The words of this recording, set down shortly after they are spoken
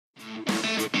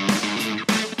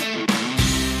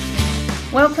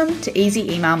Welcome to Easy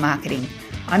Email Marketing.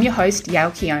 I'm your host,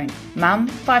 Yael Keown, mum,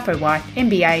 FIFO wife,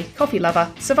 MBA, coffee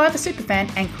lover, Survivor superfan,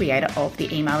 and creator of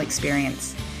the email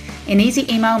experience. In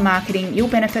Easy Email Marketing, you'll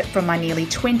benefit from my nearly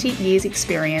 20 years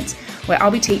experience, where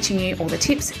I'll be teaching you all the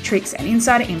tips, tricks, and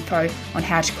insider info on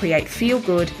how to create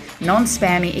feel-good,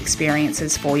 non-spammy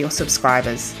experiences for your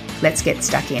subscribers. Let's get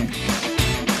stuck in.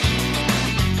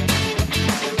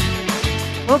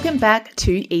 Welcome back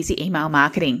to Easy Email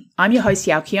Marketing. I'm your host,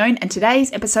 Yael Keown, and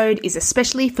today's episode is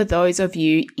especially for those of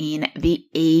you in the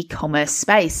e-commerce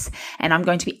space. And I'm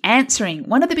going to be answering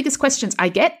one of the biggest questions I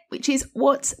get, which is,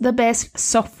 what's the best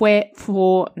software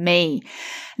for me?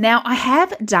 Now, I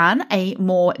have done a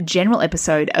more general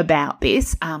episode about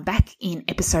this back in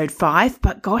episode 5,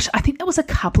 but gosh, I think that was a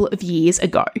couple of years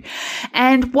ago.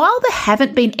 And while there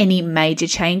haven't been any major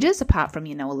changes, apart from,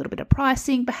 a little bit of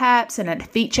pricing perhaps, and a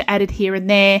feature added here and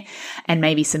there, and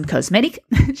maybe some cosmetic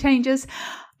changes,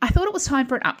 I thought it was time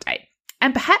for an update.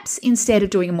 And perhaps instead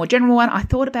of doing a more general one, I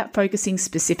thought about focusing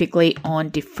specifically on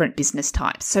different business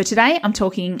types. So today I'm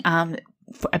talking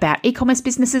about e-commerce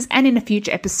businesses, and in a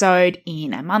future episode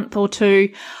in a month or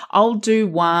two, I'll do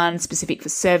one specific for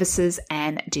services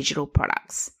and digital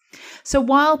products. So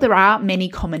while there are many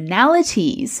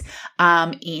commonalities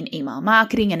in email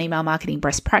marketing and email marketing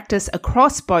best practice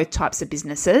across both types of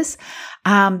businesses,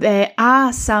 there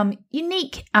are some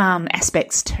unique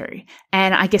aspects too.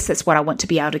 And I guess that's what I want to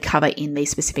be able to cover in these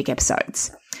specific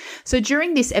episodes. So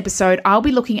during this episode, I'll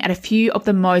be looking at a few of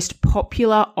the most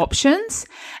popular options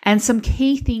and some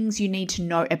key things you need to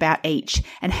know about each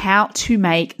and how to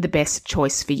make the best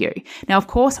choice for you. Now, of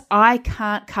course, I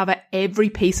can't cover every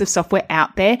piece of software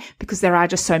out there because there are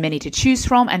just so many to choose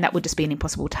from, and that would just be an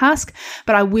impossible task.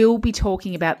 But I will be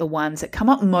talking about the ones that come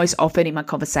up most often in my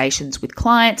conversations with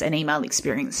clients and email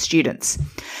experience students.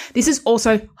 This is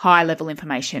also high-level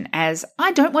information, as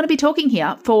I don't want to be talking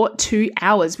here for 2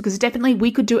 hours, because definitely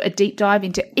we could do a deep dive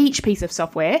into each piece of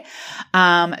software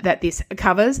that this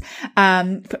covers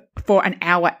for an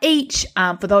hour each.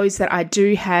 For those that I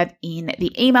do have in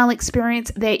the email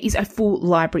experience, there is a full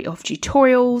library of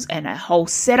tutorials and a whole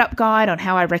setup guide on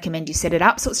how I recommend you set it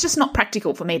up. So it's just not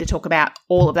practical for me to talk about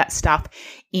all of that stuff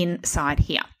inside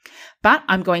here. But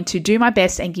I'm going to do my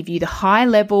best and give you the high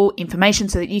level information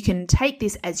so that you can take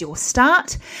this as your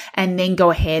start and then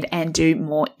go ahead and do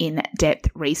more in-depth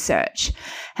research.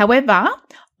 However,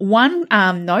 one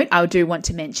note I do want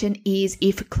to mention is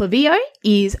if Klaviyo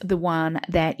is the one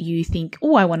that you think,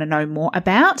 I want to know more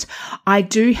about, I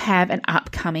do have an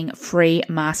upcoming free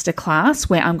masterclass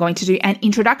where I'm going to do an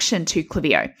introduction to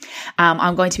Klaviyo.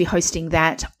 I'm going to be hosting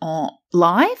that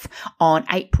live on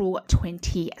April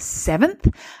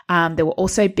 27th. There will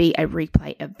also be a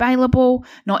replay available,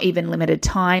 not even limited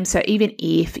time. So even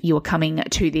if you're coming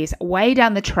to this way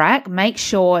down the track, make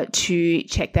sure to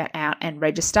check that out and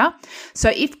register. So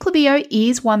if Klaviyo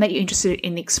is one that you're interested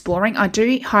in exploring, I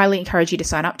do highly encourage you to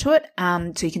sign up to it.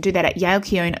 So you can do that at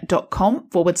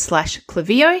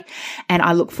yaelkeown.com/Klaviyo. And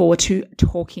I look forward to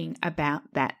talking about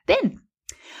that then.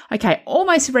 Okay,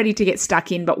 almost ready to get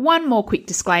stuck in, but one more quick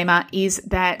disclaimer is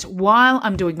that while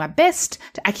I'm doing my best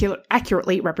to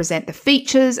accurately represent the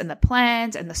features and the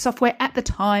plans and the software at the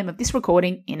time of this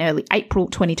recording in early April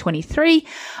 2023,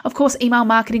 of course, email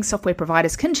marketing software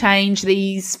providers can change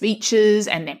these features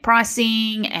and their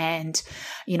pricing and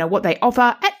what they offer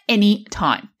at any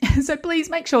time. So please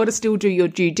make sure to still do your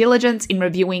due diligence in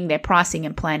reviewing their pricing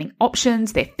and planning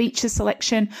options, their feature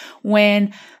selection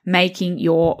when making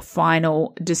your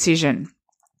final decision.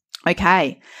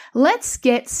 Okay, let's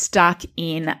get stuck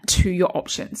in to your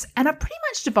options. And I've pretty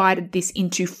much divided this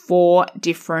into 4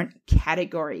 different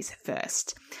categories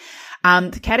first.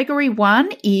 The category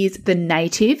 1 is the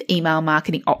native email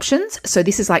marketing options. So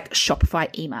this is like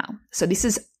Shopify email. So this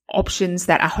is options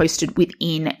that are hosted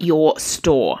within your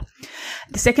store.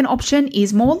 The second option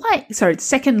is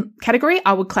second category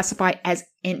I would classify as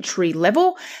entry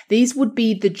level. These would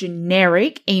be the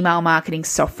generic email marketing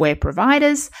software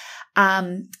providers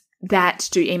that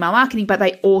do email marketing, but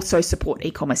they also support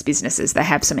e-commerce businesses. They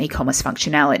have some e-commerce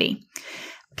functionality.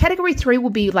 Category 3 will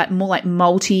be more like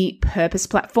multi-purpose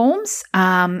platforms,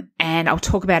 and I'll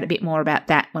talk about a bit more about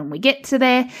that when we get to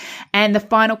there. And the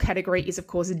final category is, of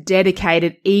course, a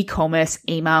dedicated e-commerce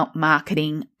email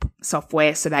marketing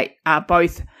software. So they are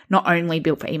both not only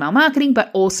built for email marketing,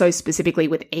 but also specifically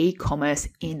with e-commerce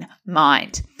in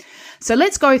mind. So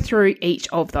let's go through each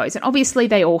of those. And obviously,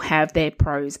 they all have their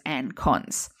pros and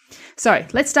cons. So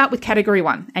let's start with category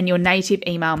 1 and your native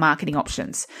email marketing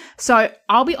options. So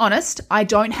I'll be honest, I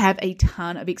don't have a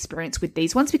ton of experience with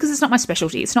these ones because it's not my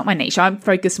specialty. It's not my niche. I'm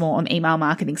focused more on the email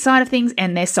marketing side of things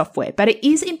and their software. But it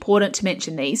is important to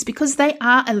mention these because they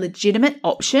are a legitimate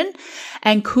option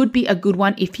and could be a good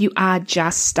one if you are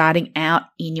just starting out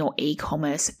in your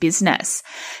e-commerce business.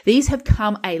 These have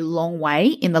come a long way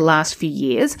in the last few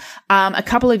years. A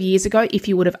couple of years ago, if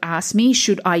you would have asked me,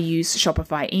 should I use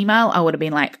Shopify email? I would have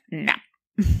been like, nah,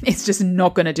 it's just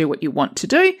not going to do what you want to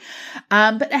do.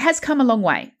 But it has come a long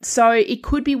way. So it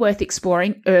could be worth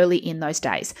exploring early in those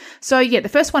days. So yeah, the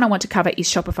first one I want to cover is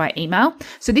Shopify email.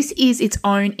 So this is its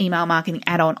own email marketing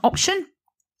add-on option.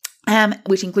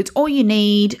 Which includes all you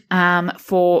need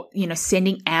for,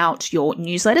 sending out your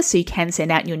newsletter. So you can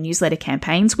send out your newsletter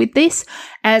campaigns with this,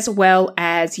 as well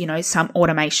as, some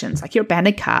automations like your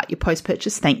abandoned cart, your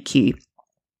post-purchase thank you,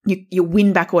 your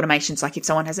win-back automations, like if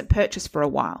someone hasn't purchased for a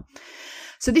while.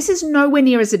 So this is nowhere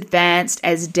near as advanced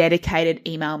as dedicated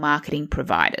email marketing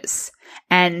providers.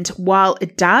 And while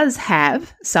it does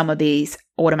have some of these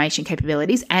automation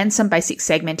capabilities and some basic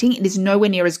segmenting, it is nowhere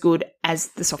near as good as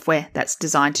the software that's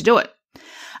designed to do it.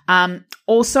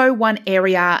 Also, one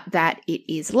area that it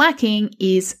is lacking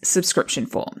is subscription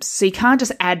forms. So you can't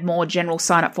just add more general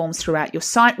sign-up forms throughout your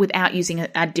site without using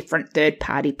a different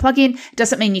third-party plugin. It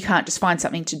doesn't mean you can't just find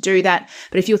something to do that.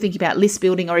 But if you're thinking about list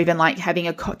building or even like having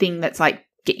a thing that's like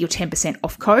get your 10%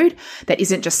 off code that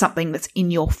isn't just something that's in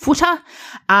your footer,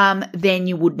 then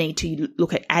you would need to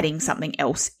look at adding something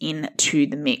else into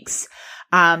the mix.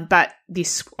 But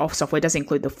this software does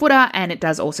include the footer and it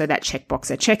does also that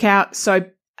checkbox at checkout. So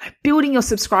building your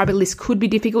subscriber list could be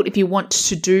difficult if you want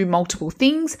to do multiple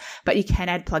things, but you can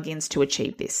add plugins to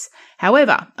achieve this.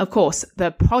 However, of course, the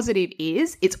positive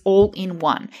is it's all in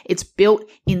one. It's built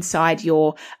inside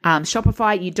your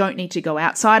Shopify. You don't need to go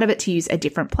outside of it to use a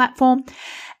different platform,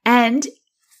 and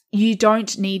you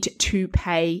don't need to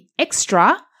pay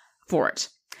extra for it.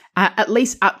 At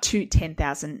least up to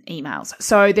 10,000 emails.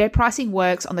 So their pricing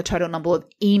works on the total number of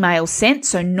emails sent,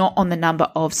 so not on the number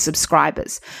of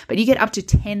subscribers. But you get up to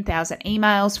 10,000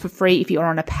 emails for free if you're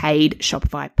on a paid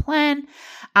Shopify plan.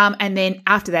 And then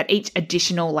after that, each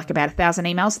additional, like about 1,000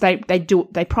 emails,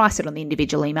 they price it on the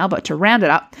individual email, but to round it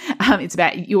up, it's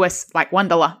about US like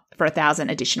 $1 for 1,000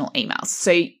 additional emails.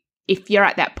 So if you're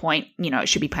at that point, it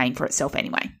should be paying for itself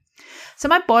anyway. So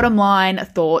my bottom line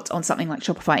thoughts on something like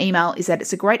Shopify email is that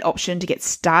it's a great option to get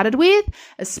started with,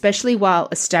 especially while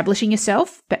establishing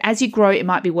yourself. But as you grow, it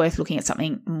might be worth looking at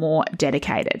something more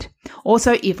dedicated.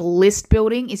 Also, if list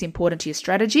building is important to your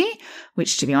strategy,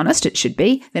 which to be honest, it should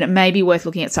be, then it may be worth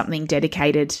looking at something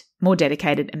more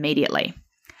dedicated immediately.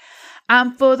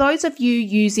 For those of you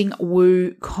using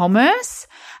WooCommerce,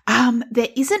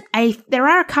 there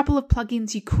are a couple of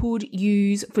plugins you could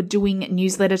use for doing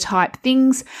newsletter type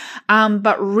things.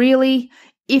 But really,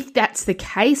 if that's the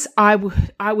case, I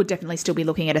would definitely still be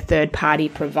looking at a third-party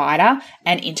provider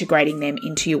and integrating them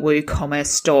into your WooCommerce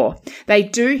store. They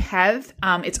do have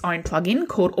its own plugin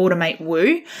called Automate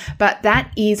Woo, but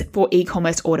that is for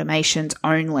e-commerce automations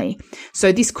only.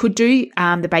 So this could do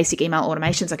the basic email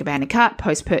automations like abandoned cart,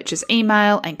 post-purchase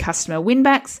email, and customer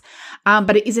winbacks.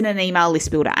 But it isn't an email list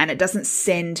builder and it doesn't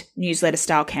send newsletter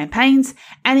style campaigns,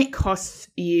 and it costs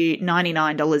you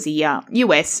 $99 a year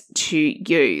US to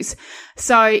use.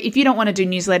 So if you don't want to do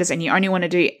newsletters and you only want to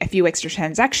do a few extra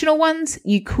transactional ones,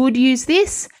 you could use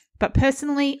this. But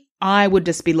personally, I would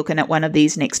just be looking at one of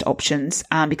these next options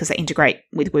because they integrate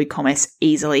with WooCommerce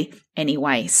easily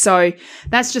anyway. So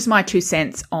that's just my 2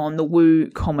 cents on the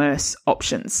WooCommerce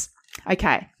options.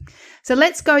 Okay. So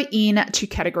let's go into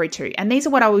category 2. And these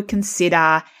are what I would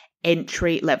consider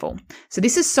entry level. So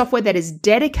this is software that is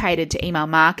dedicated to email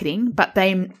marketing, but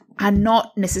they are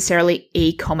not necessarily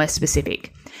e-commerce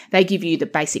specific. They give you the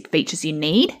basic features you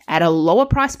need at a lower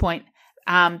price point,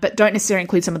 but don't necessarily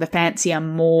include some of the fancier,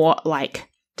 more like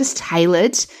just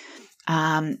tailored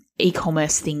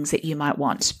e-commerce things that you might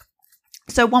want.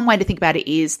 So one way to think about it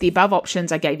is the above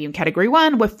options I gave you in category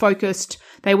 1 were focused.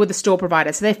 They were the store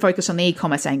provider, so they're focused on the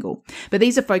e-commerce angle. But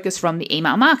these are focused from the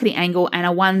email marketing angle and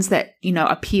are ones that,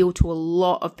 appeal to a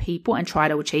lot of people and try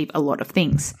to achieve a lot of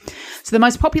things. So the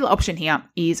most popular option here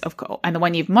is, of course, and the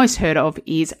one you've most heard of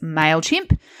is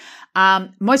MailChimp.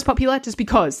 Most popular just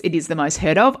because it is the most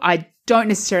heard of. I don't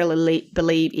necessarily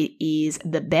believe it is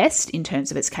the best in terms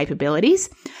of its capabilities.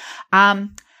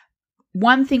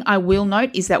 one thing I will note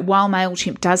is that while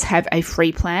MailChimp does have a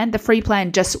free plan, the free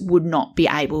plan just would not be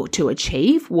able to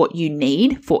achieve what you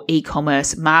need for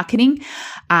e-commerce marketing.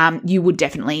 You would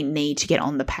definitely need to get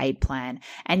on the paid plan.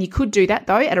 And you could do that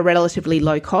though at a relatively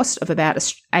low cost of about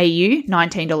AU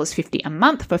 $19.50 a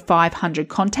month for 500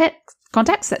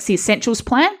 contacts. That's the Essentials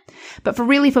plan. But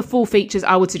for full features,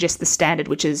 I would suggest the standard,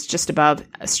 which is just above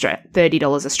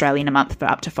 $30 Australian a month for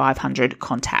up to 500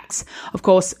 contacts. Of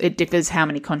course, it differs how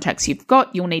many contacts you've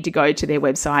got. You'll need to go to their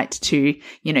website to,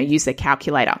 use their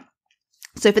calculator.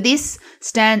 So for this,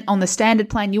 on the standard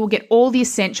plan, you will get all the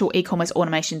essential e-commerce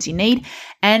automations you need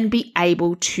and be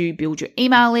able to build your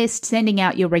email list, sending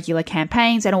out your regular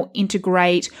campaigns, and all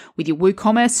integrate with your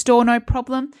WooCommerce store, no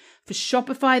problem. For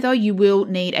Shopify, though, you will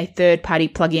need a third-party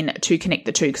plugin to connect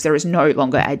the two because there is no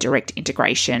longer a direct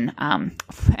integration,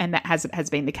 and that has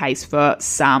been the case for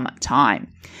some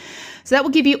time. So that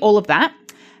will give you all of that.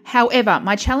 However,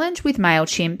 my challenge with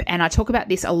MailChimp, and I talk about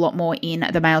this a lot more in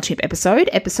the MailChimp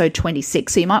episode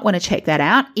 26, so you might want to check that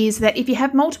out, is that if you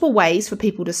have multiple ways for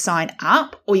people to sign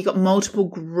up or you've got multiple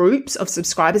groups of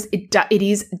subscribers, it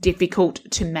is difficult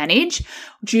to manage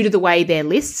due to the way their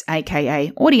lists,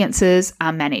 aka audiences,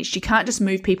 are managed. You can't just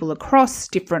move people across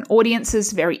different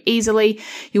audiences very easily.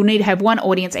 You'll need to have one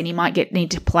audience and you might need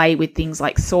to play with things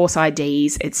like source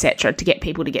IDs, etc., to get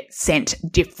people to get sent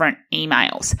different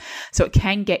emails. So it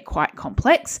can get quite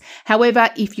complex. However,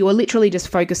 if you're literally just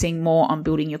focusing more on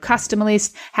building your customer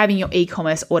list, having your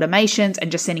e-commerce automations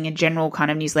and just sending a general kind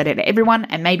of newsletter to everyone,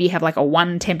 and maybe have like a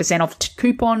 10% off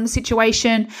coupon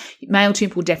situation,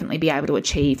 MailChimp will definitely be able to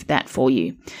achieve that for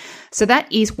you. So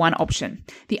that is one option.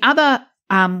 The other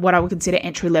what I would consider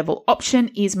entry-level option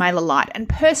is MailerLite. And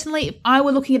personally, if I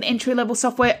were looking at entry-level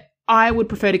software, I would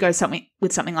prefer to go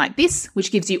with something like this,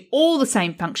 which gives you all the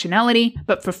same functionality,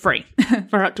 but for free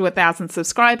for up to 1,000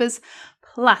 subscribers.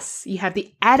 Plus, you have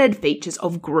the added features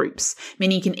of groups,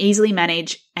 meaning you can easily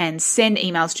manage and send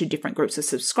emails to different groups of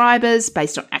subscribers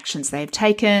based on actions they've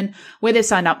taken, where they've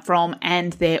signed up from,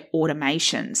 and their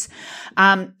automations.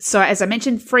 So as I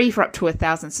mentioned, free for up to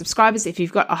 1,000 subscribers. If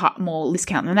you've got a more list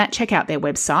count than that, check out their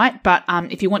website. But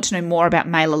if you want to know more about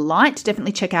MailerLite,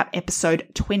 definitely check out episode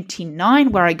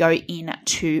 29, where I go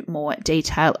into more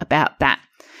detail about that.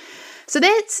 So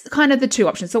that's kind of the two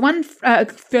options.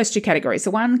 The first two categories,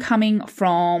 the one coming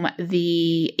from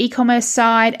the e-commerce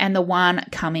side and the one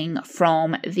coming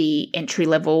from the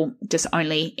entry-level, just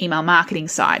only email marketing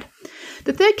side.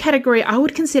 The third category I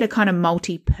would consider kind of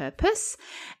multi-purpose,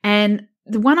 and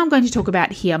the one I'm going to talk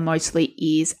about here mostly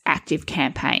is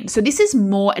ActiveCampaign. So this is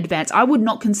more advanced. I would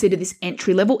not consider this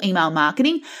entry-level email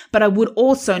marketing, but I would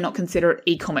also not consider it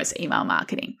e-commerce email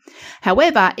marketing.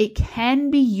 However, it can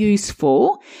be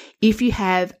useful if you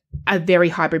have a very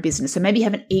hybrid business. So maybe you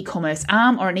have an e-commerce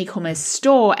arm or an e-commerce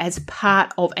store as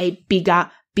part of a bigger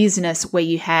business where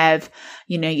you have,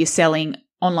 you're selling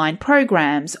online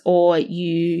programs, or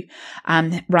you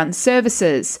run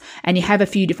services and you have a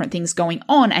few different things going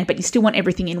on, but you still want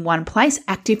everything in one place.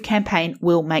 ActiveCampaign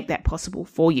will make that possible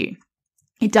for you.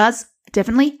 It does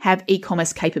definitely have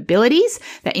e-commerce capabilities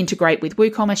that integrate with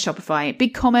WooCommerce, Shopify, and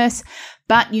BigCommerce,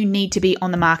 but you need to be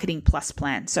on the Marketing Plus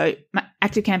plan. So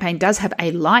ActiveCampaign does have a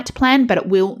light plan, but it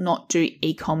will not do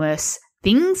e-commerce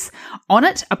things on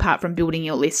it apart from building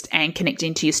your list and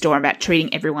connecting to your store, about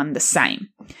treating everyone the same.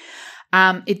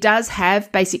 It does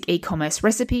have basic e-commerce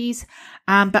recipes,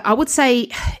 but I would say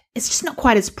it's just not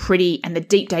quite as pretty and the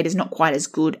deep data is not quite as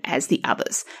good as the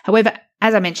others. However,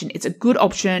 as I mentioned, it's a good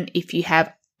option if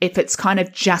it's kind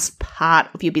of just part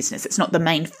of your business. It's not the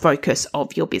main focus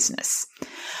of your business.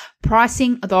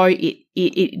 Pricing, though,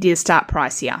 it does start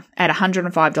pricier at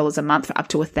 $105 a month for up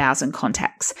to 1,000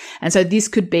 contacts. And so this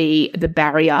could be the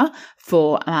barrier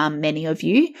for many of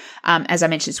you. As I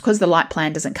mentioned, it's because the light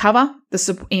plan doesn't cover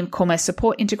the e-commerce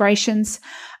support integrations.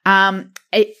 And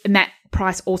that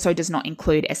price also does not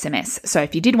include SMS. So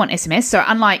if you did want SMS, so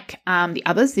unlike the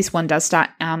others, this one does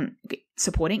start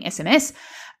supporting SMS.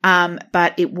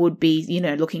 But it would be,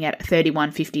 looking at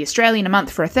 $31.50 Australian a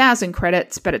month for 1,000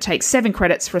 credits, but it takes 7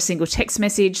 credits for a single text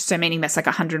message. So meaning that's like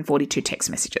 142 text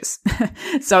messages.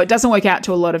 So it doesn't work out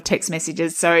to a lot of text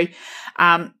messages. So,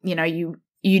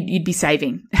 you'd be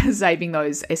saving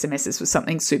those SMSs for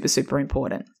something super, super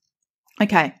important.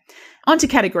 Okay. On to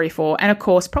category 4. And of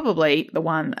course, probably the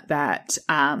one that,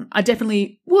 I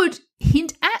definitely would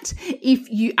hint at if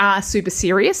you are super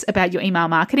serious about your email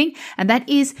marketing. And that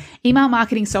is email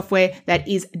marketing software that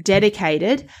is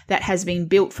dedicated, that has been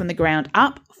built from the ground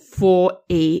up for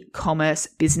e-commerce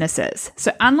businesses.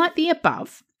 So unlike the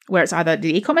above, where it's either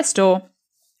the e-commerce store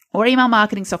or email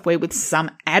marketing software with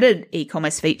some added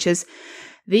e-commerce features,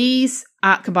 These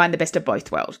combine the best of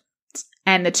both worlds.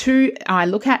 And the two I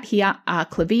look at here are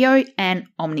Klaviyo and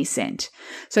Omnisend.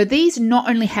 So these not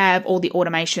only have all the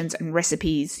automations and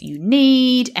recipes you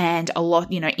need and a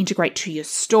lot, integrate to your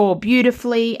store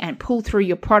beautifully and pull through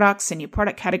your products and your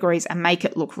product categories and make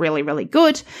it look really, really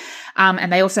good.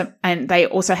 And they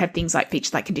also have things like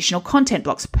features like conditional content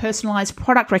blocks, personalized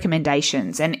product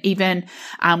recommendations, and even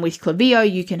with Klaviyo,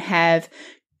 you can have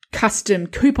custom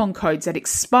coupon codes that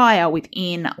expire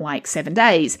within like 7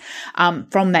 days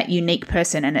from that unique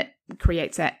person, and it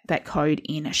creates that code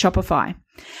in Shopify.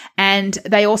 And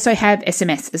they also have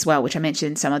SMS as well, which I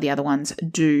mentioned some of the other ones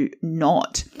do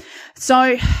not.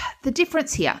 So the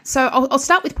difference here. So I'll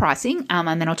start with pricing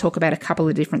and then I'll talk about a couple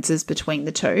of differences between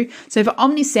the two. So for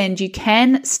Omnisend, you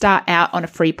can start out on a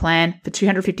free plan for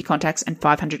 250 contacts and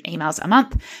 500 emails a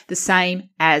month, the same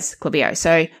as Klaviyo.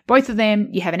 So both of them,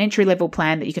 you have an entry-level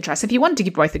plan that you can try. So if you wanted to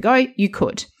give both a go, you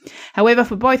could. However,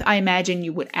 for both, I imagine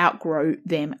you would outgrow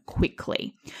them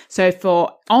quickly. So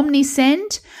for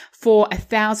Omnisend, for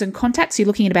 1,000 contacts, you're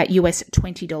looking at about US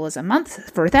 $20 a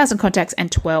month for 1,000 contacts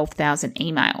and 12,000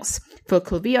 emails. For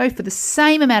Klaviyo, for the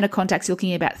same amount of contacts, you're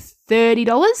looking at about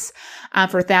 $30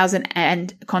 for 1,000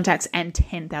 and contacts and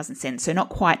 10,000 cents. So not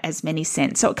quite as many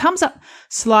cents. So it comes up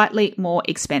slightly more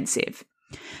expensive.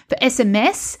 For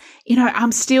SMS,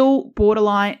 I'm still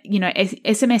borderline,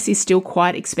 SMS is still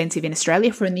quite expensive in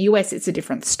Australia. For in the US, it's a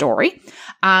different story.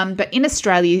 But in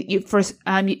Australia, from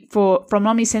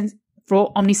Omnisend,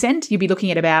 for Omnisend, you'd be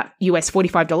looking at about US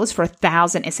 $45 for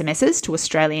 1,000 SMSs to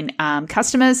Australian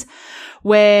customers,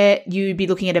 where you'd be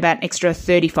looking at about an extra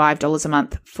 $35 a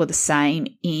month for the same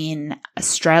in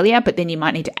Australia, but then you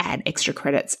might need to add extra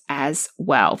credits as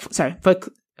well. So for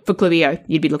Klaviyo,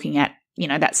 you'd be looking at,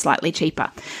 that's slightly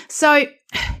cheaper. So,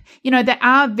 they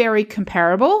are very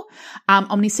comparable.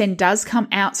 Omnisend does come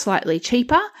out slightly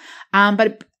cheaper,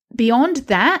 but beyond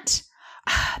that,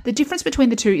 the difference between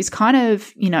the two is kind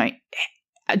of,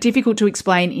 difficult to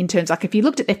explain in terms like if you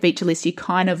looked at their feature list, you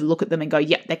kind of look at them and go,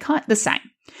 yep, they're kind of the same.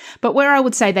 But where I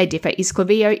would say they differ is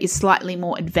Klaviyo is slightly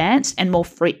more advanced and more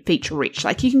feature rich.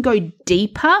 Like you can go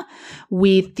deeper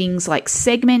with things like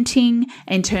segmenting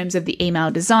in terms of the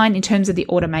email design, in terms of the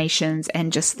automations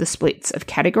and just the splits of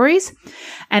categories.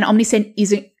 And Omnisend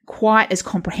isn't quite as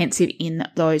comprehensive in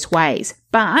those ways,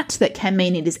 but that can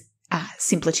mean it is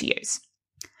simpler to use.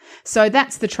 So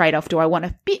that's the trade-off. Do I want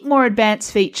a bit more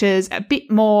advanced features, a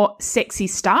bit more sexy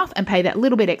stuff and pay that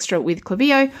little bit extra with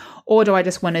Klaviyo? Or do I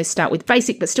just want to start with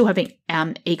basic but still having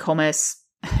e-commerce,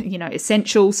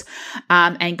 essentials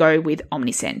and go with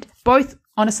Omnisend? Both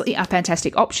honestly are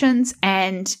fantastic options.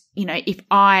 And, if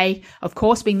I, of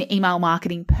course, being the email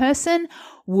marketing person,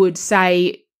 would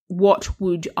say, what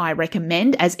would I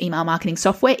recommend as email marketing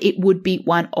software? It would be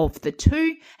one of the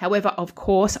two. However, of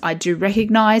course, I do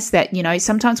recognize that,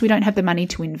 sometimes we don't have the money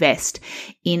to invest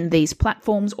in these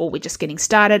platforms, or we're just getting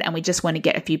started and we just want to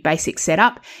get a few basics set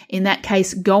up. In that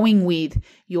case, going with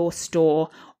your store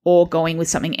or going with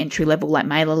something entry level like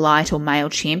MailerLite or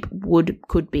MailChimp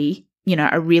could be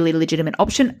a really legitimate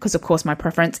option, because of course my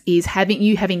preference is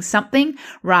having something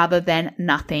rather than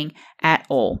nothing at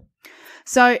all.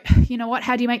 So, you know what?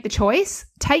 How do you make the choice?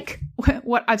 Take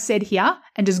what I've said here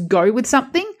and just go with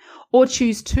something, or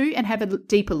choose two and have a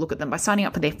deeper look at them by signing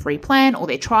up for their free plan or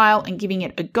their trial and giving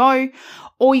it a go.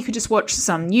 Or you could just watch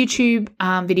some YouTube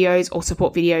videos or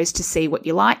support videos to see what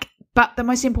you like. But the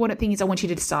most important thing is I want you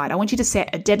to decide. I want you to set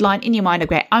a deadline in your mind.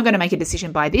 Okay, I'm going to make a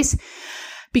decision by this,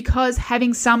 because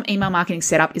having some email marketing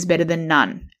setup is better than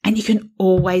none, and you can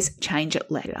always change it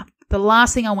later. The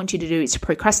last thing I want you to do is to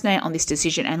procrastinate on this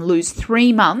decision and lose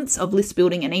 3 months of list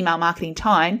building and email marketing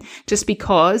time just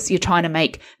because you're trying to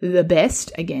make the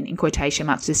best, again, in quotation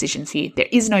marks, decision for you. There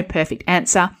is no perfect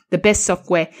answer. The best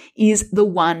software is the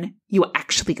one you are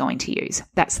actually going to use.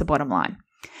 That's the bottom line.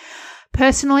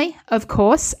 Personally, of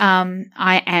course,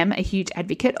 I am a huge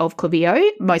advocate of Klaviyo,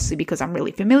 mostly because I'm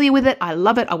really familiar with it. I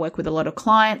love it. I work with a lot of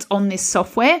clients on this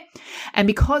software. And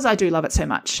because I do love it so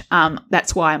much,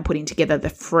 that's why I'm putting together the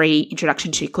free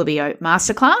Introduction to Klaviyo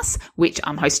Masterclass, which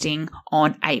I'm hosting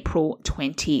on April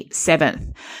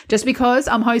 27th. Just because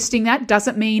I'm hosting that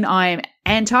doesn't mean I'm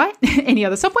anti any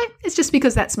other software. It's just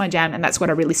because that's my jam and that's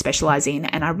what I really specialize in,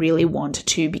 and I really want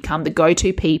to become the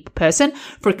go-to person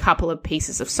for a couple of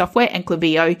pieces of software, and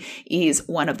Klaviyo is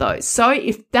one of those. So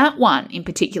if that one in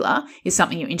particular is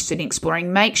something you're interested in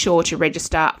exploring, make sure to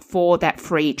register for that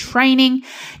free training.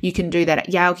 You can do that at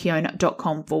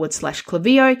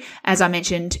yaelkeown.com/Klaviyo. As I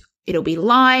mentioned, It'll be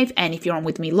live, and if you're on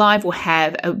with me live, we'll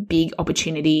have a big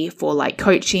opportunity for like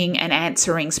coaching and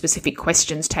answering specific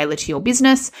questions tailored to your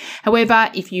business. However,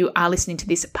 if you are listening to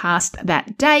this past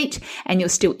that date and you're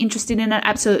still interested in it,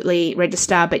 absolutely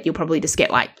register, but you'll probably just get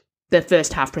like the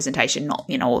first half presentation, not,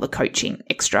 all the coaching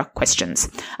extra questions.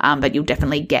 But you'll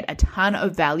definitely get a ton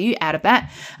of value out of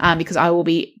that, because I will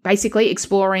be basically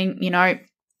exploring,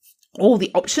 all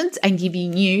the options and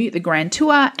giving you the grand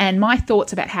tour and my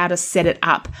thoughts about how to set it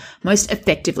up most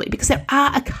effectively, because there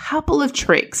are a couple of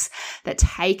tricks that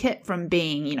take it from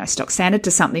being, stock standard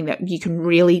to something that you can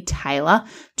really tailor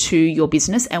to your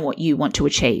business and what you want to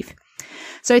achieve.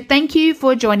 So thank you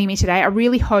for joining me today. I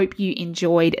really hope you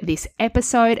enjoyed this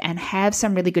episode and have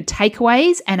some really good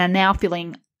takeaways and are now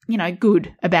feeling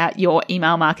good about your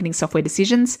email marketing software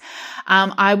decisions.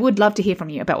 I would love to hear from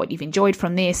you about what you've enjoyed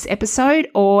from this episode,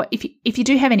 or if you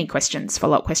do have any questions,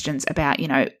 follow-up questions about,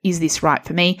 is this right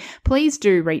for me? Please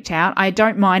do reach out. I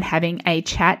don't mind having a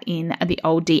chat in the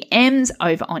old DMs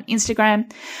over on Instagram.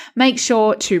 Make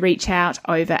sure to reach out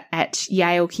over at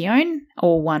Yale Keown,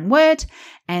 all one word,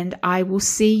 and I will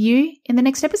see you in the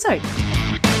next episode.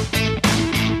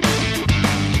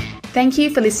 Thank you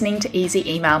for listening to Easy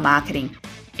Email Marketing.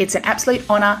 It's an absolute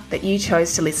honour that you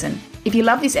chose to listen. If you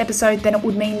love this episode, then it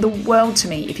would mean the world to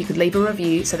me if you could leave a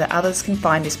review so that others can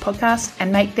find this podcast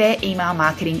and make their email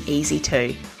marketing easy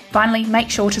too. Finally,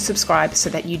 make sure to subscribe so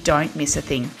that you don't miss a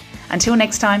thing. Until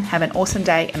next time, have an awesome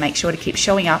day and make sure to keep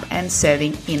showing up and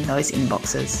serving in those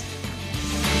inboxes.